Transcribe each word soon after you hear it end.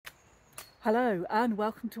Hello and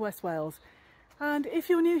welcome to West Wales, and if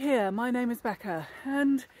you're new here, my name is Becca,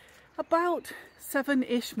 and about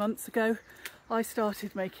 7-ish months ago I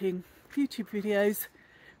started making YouTube videos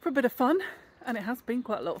for a bit of fun, and it has been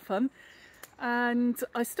quite a lot of fun. And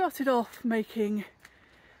I started off making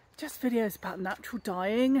just videos about natural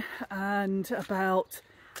dyeing and about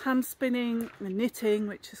hand spinning and knitting,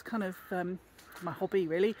 which is kind of my hobby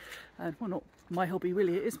really. Well, not my hobby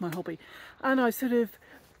really, it is my hobby. And I sort of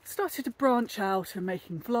started to branch out and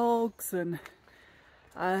making vlogs and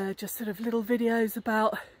just sort of little videos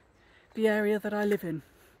about the area that I live in.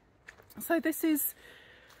 So this is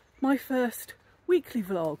my first weekly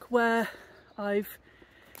vlog where I've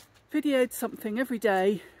videoed something every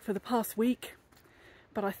day for the past week,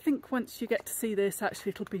 but I think once you get to see this, actually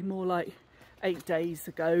it'll be more like 8 days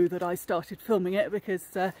ago that I started filming it, because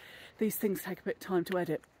these things take a bit of time to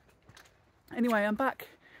edit. Anyway, I'm back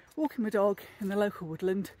walking my dog in the local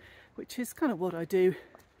woodland, which is kind of what I do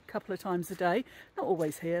a couple of times a day. Not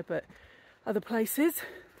always here, but other places.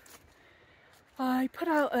 I put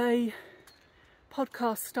out a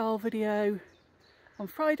podcast style video on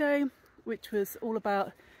Friday, which was all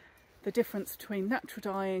about the difference between natural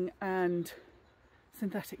dyeing and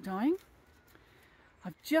synthetic dyeing.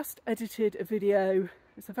 I've just edited a video,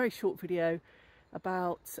 it's a very short video,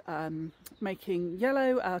 about making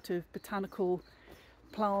yellow out of botanical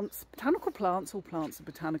plants. Botanical plants, all plants are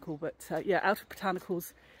botanical, but yeah, out of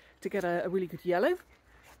botanicals to get a really good yellow.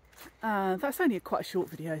 That's only quite a short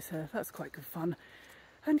video, so that's quite good fun.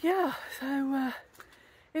 And yeah, so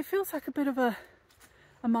it feels like a bit of a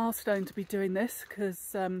milestone to be doing this,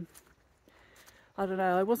 because I don't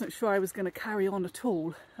know, I wasn't sure I was going to carry on at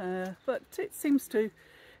all, but it seems to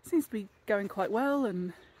be going quite well,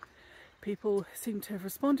 and people seem to have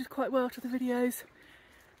responded quite well to the videos.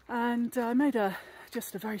 And I made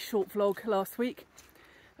just a very short vlog last week.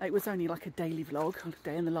 It was only like a daily vlog, a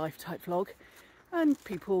day in the life type vlog, and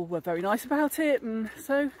people were very nice about it, and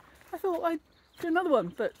so I thought I'd do another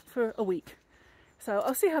one, but for a week. So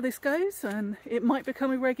I'll see how this goes, and it might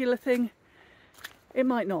become a regular thing, it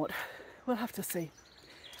might not, we'll have to see.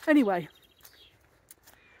 Anyway,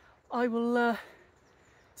 I will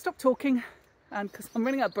stop talking, and because I'm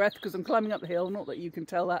running out of breath because I'm climbing up the hill, not that you can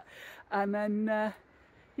tell that, and then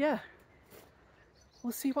yeah,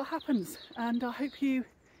 we'll see what happens, and I hope you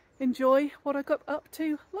enjoy what I got up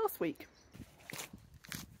to last week.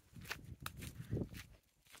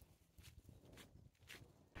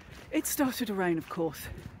 It started to rain, of course,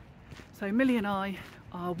 so Millie and I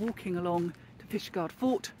are walking along to Fishguard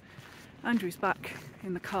Fort. Andrew's back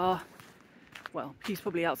in the car. Well, he's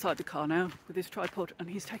probably outside the car now with his tripod, and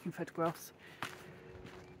he's taking photographs.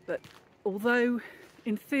 But although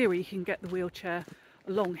in theory he can get the wheelchair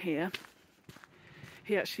along here,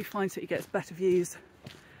 he actually finds that he gets better views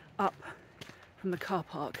up from the car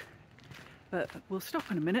park. But we'll stop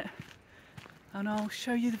in a minute and I'll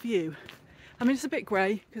show you the view. I mean, it's a bit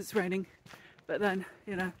grey because it's raining, but then,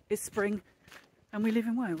 you know, it's spring and we live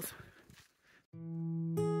in Wales.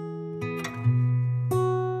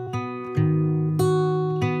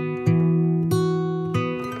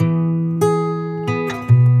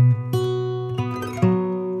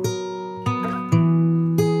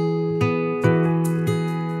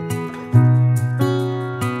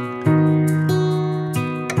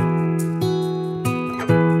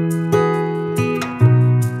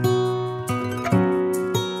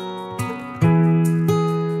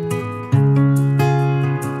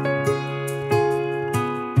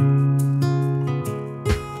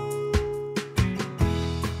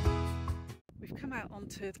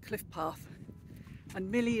 Onto the cliff path, and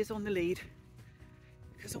Millie is on the lead,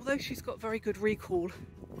 because although she's got very good recall,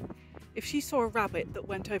 if she saw a rabbit that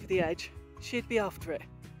went over the edge, she'd be after it.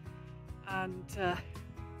 And I'll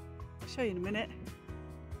show you in a minute.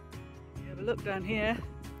 You have a look down here.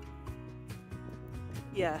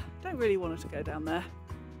 Yeah, don't really want her to go down there.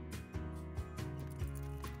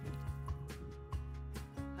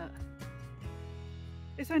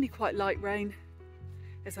 It's only quite light rain.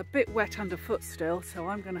 It's a bit wet underfoot still, so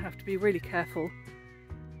I'm going to have to be really careful.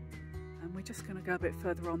 And we're just going to go a bit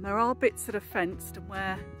further on. There are bits that are fenced, and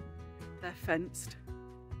where they're fenced,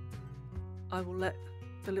 I will let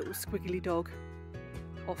the little squiggly dog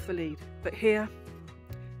off the lead. But here,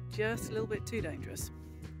 just a little bit too dangerous.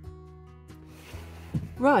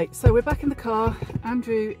 Right, so we're back in the car.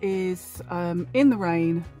 Andrew is in the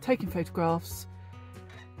rain, taking photographs.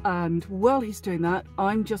 And while he's doing that,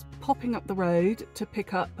 I'm just popping up the road to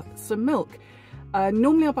pick up some milk.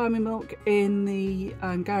 Normally I buy my milk in the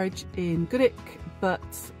garage in Goodwick, but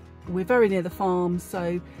we're very near the farm,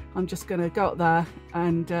 so I'm just going to go up there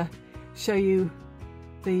and show you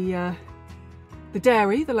the the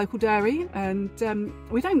dairy, the local dairy, and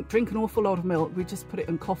we don't drink an awful lot of milk, we just put it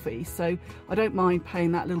in coffee, so I don't mind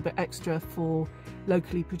paying that little bit extra for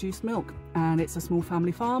locally produced milk. And it's a small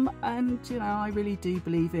family farm, and you know, I really do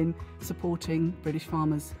believe in supporting British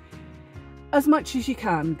farmers as much as you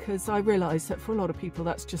can, because I realise that for a lot of people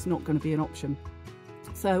that's just not going to be an option.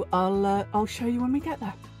 So I'll show you when we get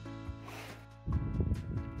there.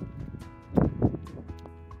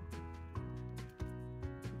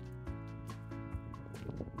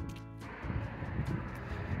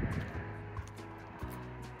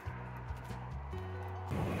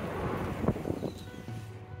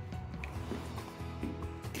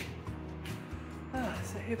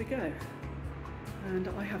 So here we go, and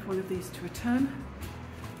I have one of these to return.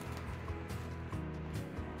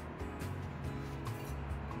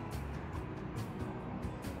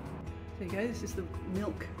 There you go, this is the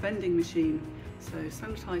milk vending machine. So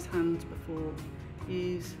sanitise hands before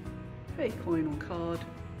use, pay coin or card.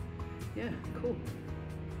 Yeah, cool,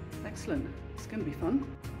 excellent, it's going to be fun.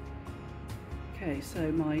 Okay,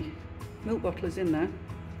 so my milk bottle is in there,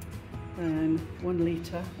 then 1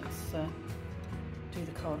 litre, let's do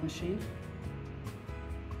the card machine.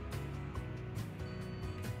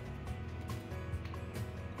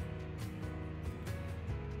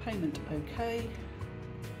 Payment okay.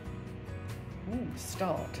 Ooh,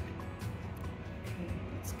 start. Okay,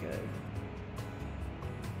 let's go.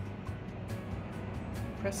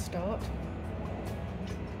 Press start.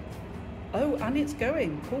 Oh, and it's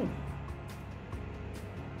going, cool.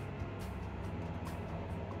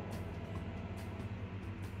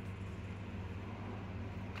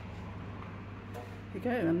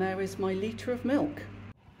 There you go, and there is my litre of milk.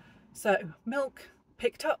 So, milk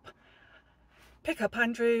picked up, pick up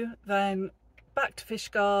Andrew, then back to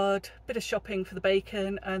Fishguard, bit of shopping for the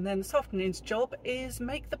bacon, and then this afternoon's job is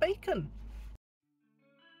make the bacon.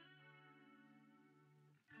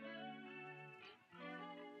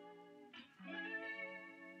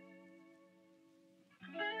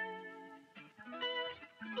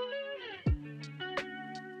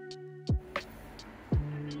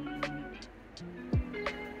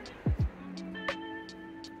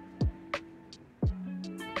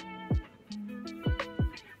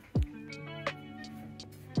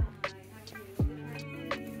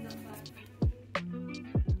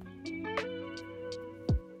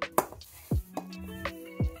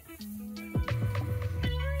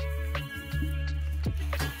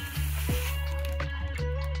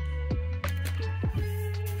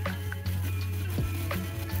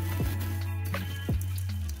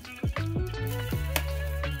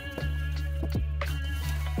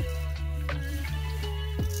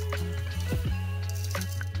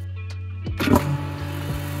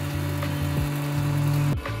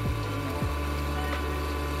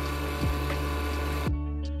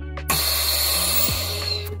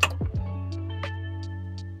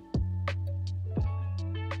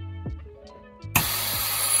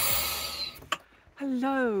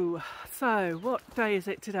 Hello, so what day is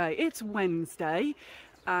it today? It's Wednesday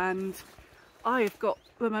and I've got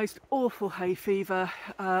the most awful hay fever.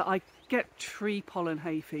 I get tree pollen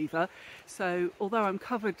hay fever, so although I'm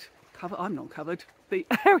I'm not covered, the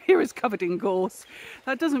area is covered in gorse.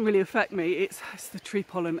 That doesn't really affect me, it's the tree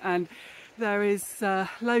pollen, and there is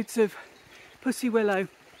loads of pussy willow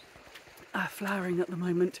flowering at the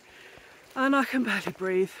moment. And I can barely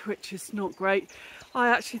breathe, which is not great. I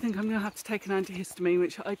actually think I'm going to have to take an antihistamine,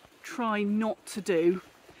 which I try not to do,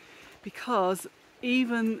 because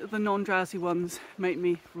even the non-drowsy ones make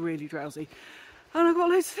me really drowsy. And I've got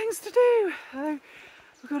loads of things to do. I've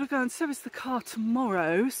got to go and service the car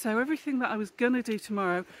tomorrow, so everything that I was going to do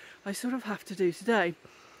tomorrow, I sort of have to do today.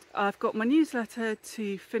 I've got my newsletter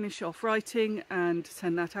to finish off writing and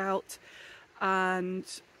send that out, and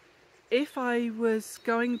if I was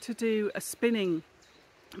going to do a spinning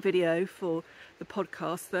video for the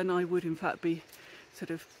podcast, then I would in fact be sort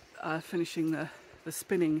of finishing the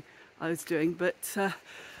spinning I was doing, but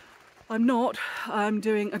I'm not. I'm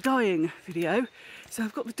doing a dyeing video, so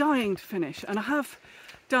I've got the dyeing to finish, and I have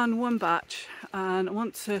done one batch and I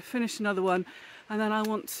want to finish another one, and then I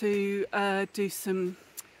want to do some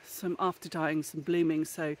after dyeing, some blooming,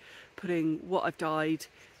 so putting what I've dyed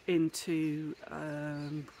into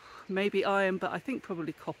maybe iron, but I think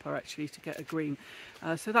probably copper actually, to get a green.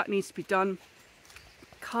 So that needs to be done.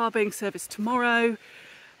 Car being serviced tomorrow,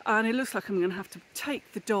 and it looks like I'm going to have to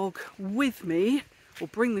take the dog with me, or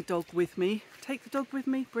bring the dog with me. Take the dog with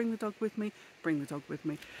me, bring the dog with me, bring the dog with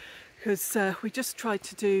me. Because we just tried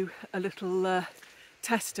to do a little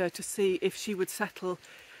tester to see if she would settle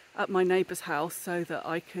at my neighbour's house, so that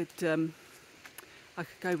I could go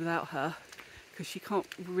without her. because she can't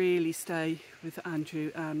really stay with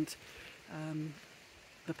Andrew and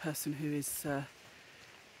the person who is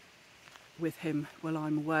with him while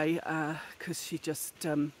I'm away, because she just,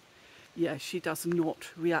 yeah, she does not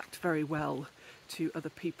react very well to other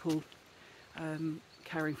people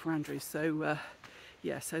caring for Andrew. So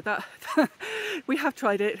yeah, so that we have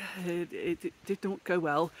tried it. It did not go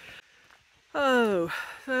well. Oh,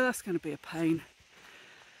 so that's going to be a pain.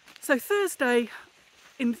 So Thursday,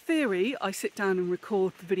 in theory, I sit down and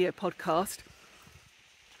record the video podcast.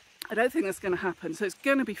 I don't think that's going to happen, so it's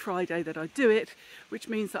going to be Friday that I do it, which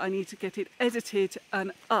means that I need to get it edited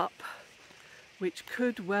and up, which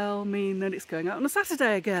could well mean that it's going out on a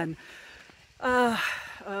Saturday again.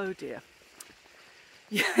 Oh dear.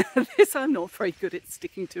 Yeah, this, I'm not very good at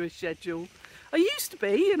sticking to a schedule. I used to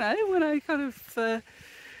be, you know, when I kind of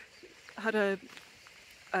had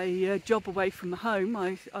a job away from the home,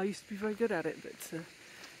 I used to be very good at it, but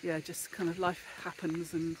yeah, just kind of life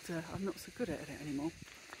happens and I'm not so good at it anymore.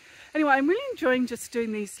 Anyway, I'm really enjoying just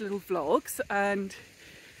doing these little vlogs, and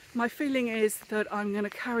my feeling is that I'm going to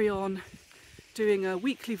carry on doing a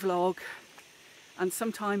weekly vlog, and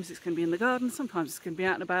sometimes it's going to be in the garden, sometimes it's going to be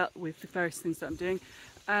out and about with the various things that I'm doing,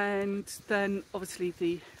 and then obviously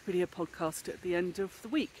the video podcast at the end of the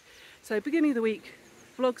week. So beginning of the week,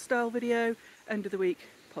 vlog style video, end of the week,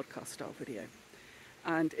 podcast style video.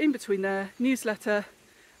 And in between there, newsletter,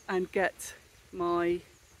 and get my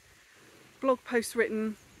blog posts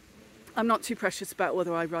written. I'm not too precious about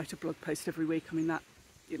whether I write a blog post every week. I mean, that,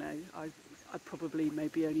 you know, I probably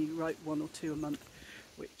maybe only write 1 or 2 a month,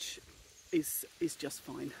 which is just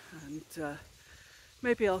fine. And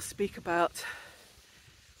maybe I'll speak about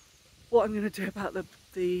what I'm going to do about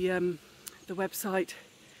the website,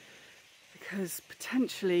 because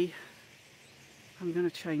potentially I'm going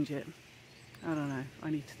to change it. I don't know. I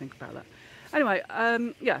need to think about that. Anyway,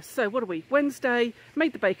 yeah, so what are we? Wednesday,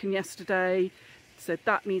 made the bacon yesterday. So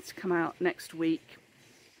that needs to come out next week.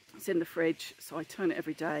 It's in the fridge, so I turn it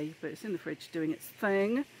every day, but it's in the fridge doing its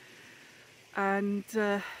thing. And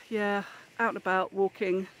yeah, out and about,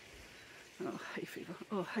 walking. Oh, hay fever.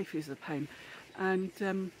 Oh, hay fever's a pain. And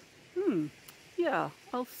yeah,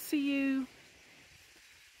 I'll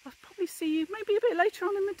probably see you maybe a bit later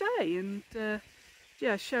on in the day, and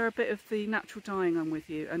yeah, share a bit of the natural dyeing on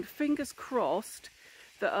with you. And fingers crossed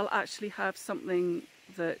that I'll actually have something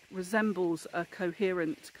that resembles a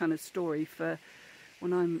coherent kind of story for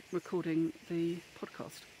when I'm recording the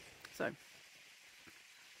podcast. So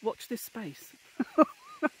watch this space.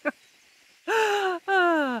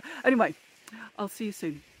 Anyway, I'll see you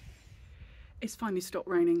soon. It's finally stopped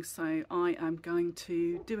raining, so I am going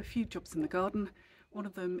to do a few jobs in the garden. One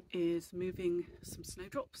of them is moving some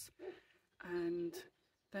snowdrops, and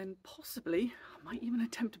then possibly I might even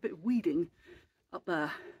attempt a bit of weeding up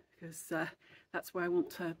there, because that's where I want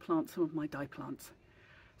to plant some of my dye plants.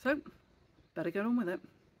 So, better get on with it.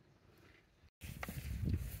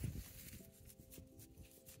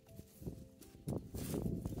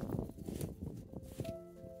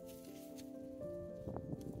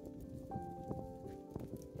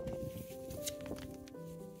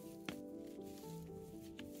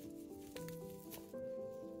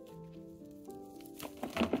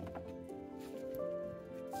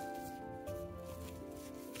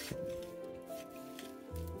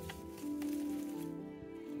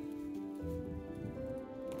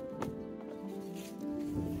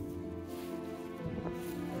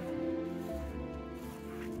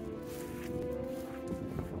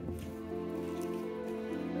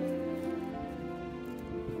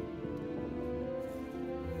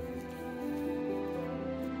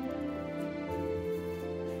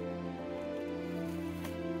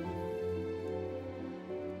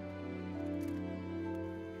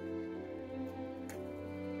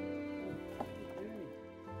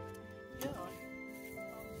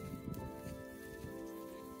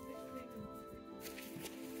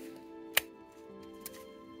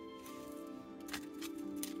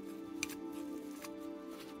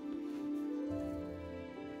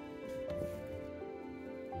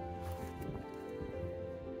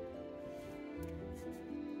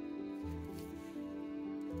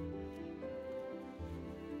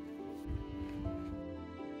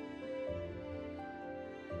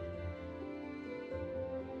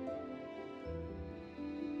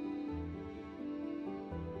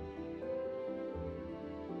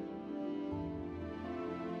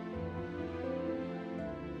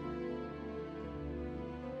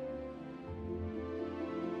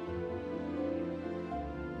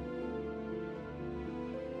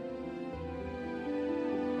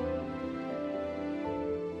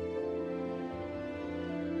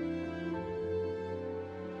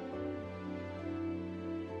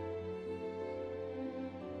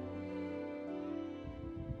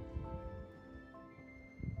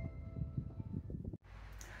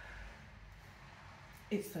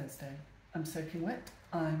 It's Thursday. I'm soaking wet.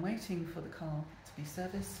 I'm waiting for the car to be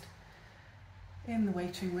serviced. In the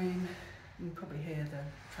waiting room, you can probably hear the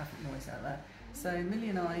traffic noise out there. So Millie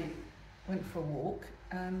and I went for a walk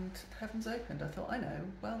and heavens opened. I thought, I know,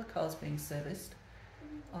 while the car's being serviced,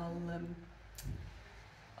 I'll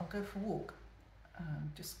go for a walk.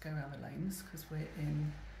 Just go around the lanes because we're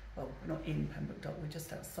in, well, we're not in Pembroke Dock, we're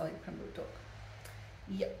just outside Pembroke Dock.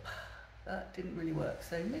 Yep, that didn't really work.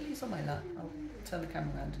 So Millie's on my lap. I'll turn the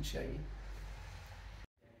camera around and show you.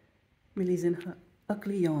 Millie's in her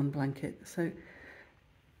ugly yarn blanket. So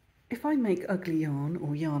if I make ugly yarn,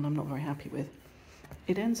 or yarn I'm not very happy with,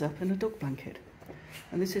 it ends up in a dog blanket.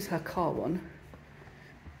 And this is her car one,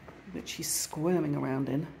 which she's squirming around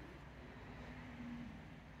in.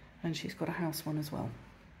 And she's got a house one as well.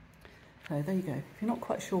 So there you go. If you're not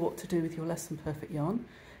quite sure what to do with your less than perfect yarn,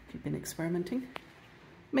 if you've been experimenting,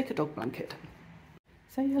 make a dog blanket.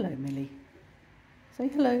 Say hello, Millie. Say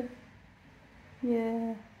hello.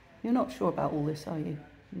 Yeah. You're not sure about all this, are you?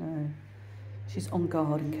 No. She's on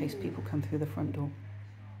guard in case people come through the front door.